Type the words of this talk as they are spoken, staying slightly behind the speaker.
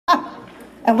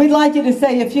And we'd like you to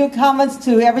say a few comments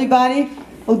to everybody.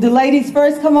 Well, the ladies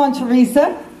first. Come on,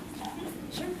 Teresa.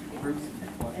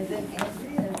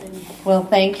 Well,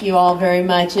 thank you all very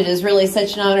much. It is really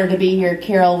such an honor to be here,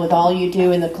 Carol, with all you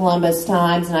do in the Columbus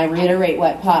Times. And I reiterate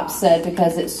what Pop said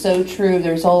because it's so true.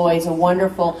 There's always a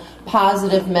wonderful,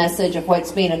 positive message of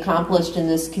what's being accomplished in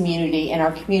this community. And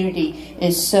our community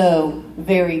is so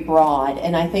very broad.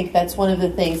 And I think that's one of the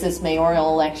things this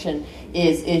mayoral election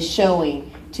is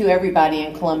showing to everybody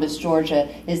in Columbus, Georgia,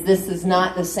 is this is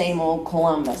not the same old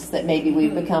Columbus that maybe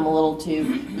we've become a little too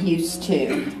used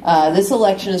to. This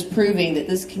election is proving that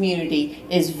this community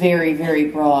is very, very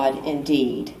broad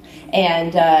indeed.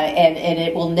 And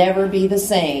it will never be the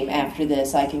same after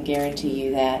this, I can guarantee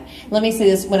you that. Let me say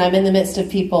this, when I'm in the midst of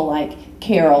people like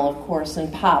Carol, of course,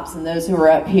 and Pops, and those who are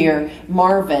up here,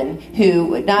 Marvin,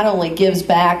 who not only gives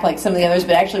back like some of the others,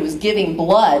 but actually was giving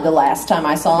blood the last time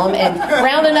I saw him, and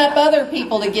rounding up other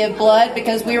people to give blood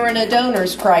because we were in a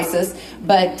donor's crisis.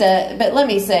 But let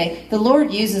me say, the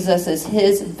Lord uses us as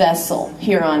His vessel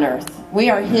here on earth. We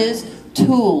are His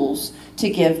tools to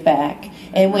give back.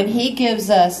 And when He gives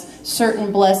us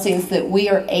certain blessings that we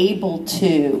are able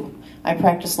to, I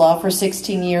practiced law for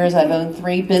 16 years. I've owned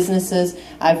 3 businesses.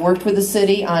 I've worked with the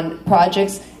city on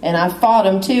projects, and I fought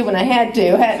them too when I had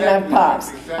to, hadn't I, Pops?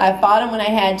 I fought them when I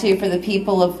had to for the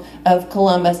people of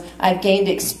Columbus. I've gained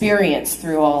experience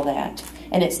through all that,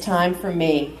 and it's time for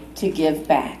me to give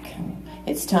back.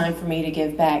 It's time for me to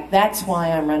give back. That's why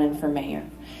I'm running for mayor.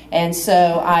 And so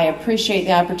I appreciate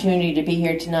the opportunity to be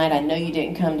here tonight. I know you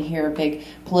didn't come to hear a big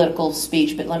political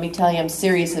speech, but let me tell you, I'm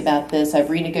serious about this. I've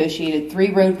renegotiated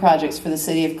 3 road projects for the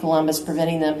city of Columbus,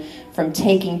 preventing them from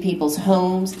taking people's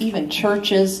homes, even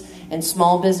churches and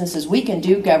small businesses. We can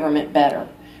do government better.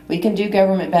 We can do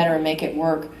government better and make it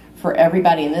work for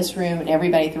everybody in this room and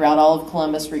everybody throughout all of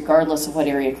Columbus, regardless of what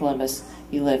area of Columbus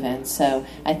you live in. So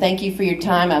I thank you for your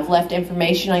time. I've left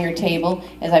information on your table.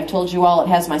 As I've told you all, it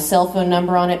has my cell phone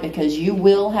number on it because you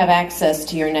will have access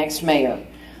to your next mayor.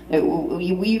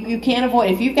 You can't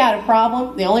avoid. If you've got a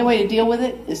problem, the only way to deal with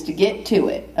it is to get to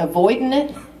it. Avoiding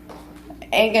it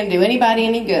ain't going to do anybody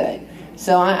any good.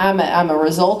 So I'm a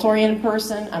result-oriented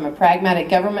person. I'm a pragmatic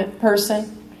government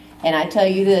person. And I tell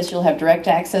you this, you'll have direct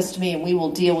access to me, and we will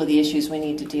deal with the issues we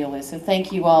need to deal with. So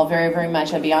thank you all very, very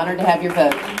much. I'd be honored to have your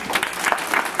vote.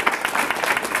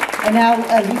 And now,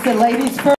 as we said, ladies first.